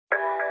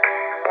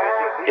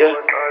Yeah.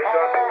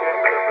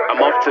 I'm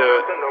off to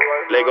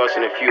Lagos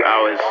in a few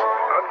hours.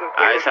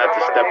 I just had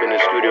to step in the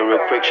studio real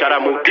quick. Shout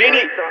out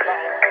Hoodie.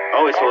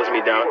 Always holds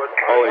me down.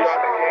 Always.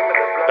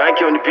 Thank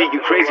you on the beat. You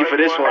crazy for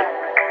this one.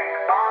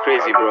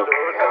 Crazy, bro.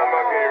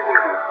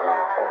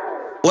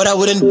 What I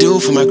wouldn't do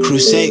for my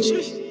crusade.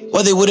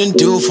 What they wouldn't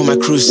do for my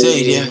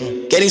crusade, yeah.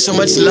 Getting so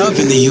much love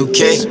in the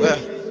UK.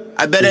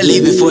 I better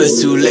leave before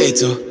it's too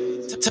late, oh.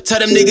 Tell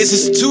them niggas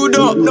it's too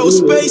dark, no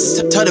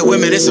space. Tell the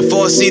women it's a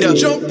four-seater.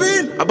 Jump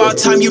in. About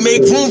time you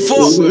make room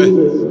for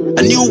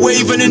a new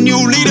wave and a new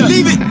leader.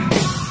 Leave it.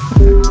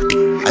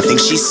 I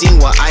think she's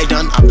seen what I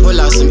done. I pull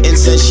out some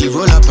incense, she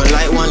roll up a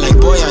light one. Like,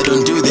 boy, I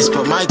don't do this,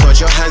 but my God,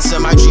 you're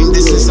handsome. I dream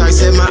this since I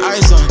set my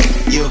eyes on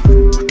you.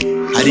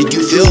 How did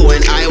you feel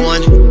when I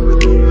won?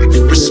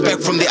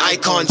 Respect from the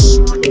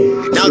icons.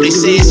 Now they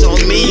say it's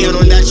on me, and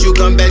on that you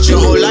can bet your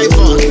whole life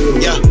on.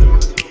 Yeah.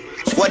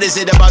 What is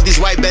it about these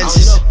white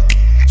Benzes?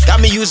 Got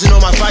me using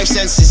all my five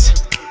senses.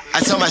 I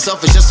tell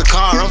myself it's just a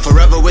car, I'm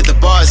forever with the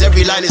bars.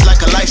 Every line is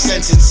like a life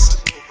sentence.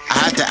 I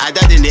had to add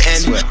that in the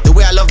end. The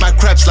way I love my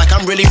crepes, like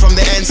I'm really from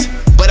the ends.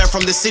 But I'm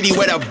from the city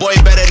where that boy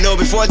better know.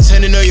 Before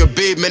turning on your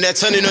babe, man, they're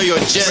turning on your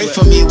jet. Pray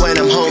for me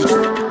when I'm home.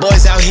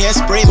 Boys out here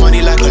spray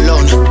money like a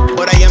loan.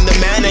 But I am the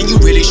man and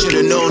you really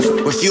should've known.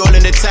 With fuel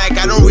in the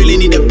tank, I don't really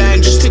need a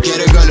bang just to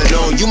get a girl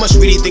alone. You must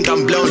really think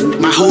I'm blown.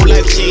 My whole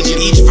life changing.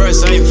 Each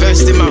verse I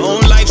invest in my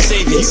own life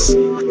savings.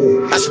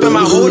 I spent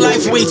my whole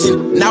life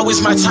waiting. Now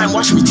is my time,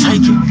 watch me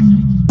take it.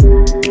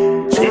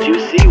 Did you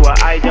see what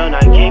I done?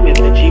 I came in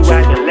the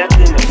G-Wagon, left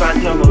in the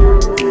Phantom.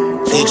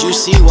 Did you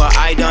see what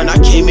I done? I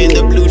came in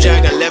the Blue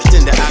Jag and left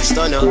in the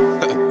Aston.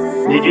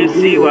 Did you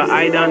see what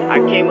I done? I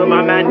came with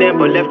my man then,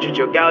 but left with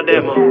your gal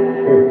demo.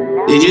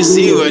 Did you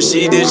see what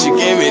she did? She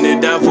came in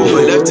the Danfo,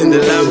 but left in the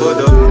Lambo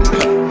though.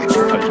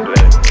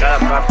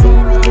 Shout out Papi.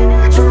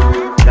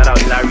 Shout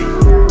out Larry.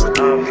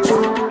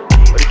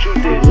 But the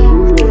truth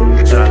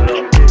is, that I know.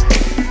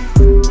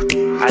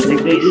 I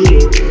think they see.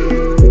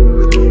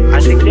 I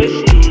think they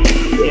see.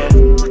 Yeah.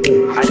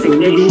 I think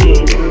they see.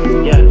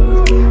 Yeah.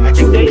 I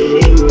think they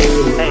see.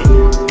 Hey.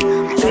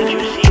 Did you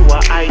see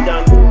what I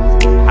done?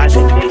 I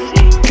think they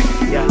see.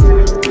 Yeah.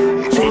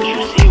 Did you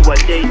see what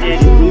they did?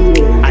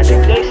 I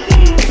think they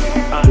see.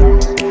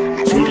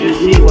 Did you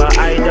see what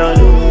I done?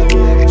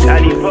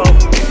 Daddy Pop.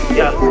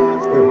 Yeah. You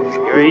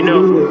already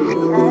know.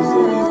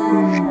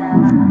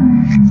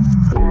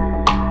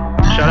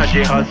 Shout out J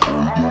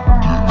Hustle.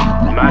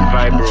 Mad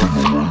vibe, bro.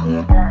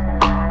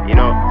 You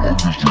know,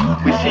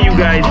 we see you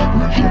guys.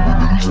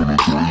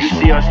 You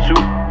see us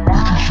too.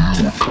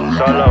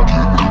 So love.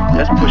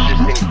 Let's push this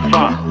thing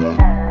far.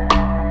 Yeah.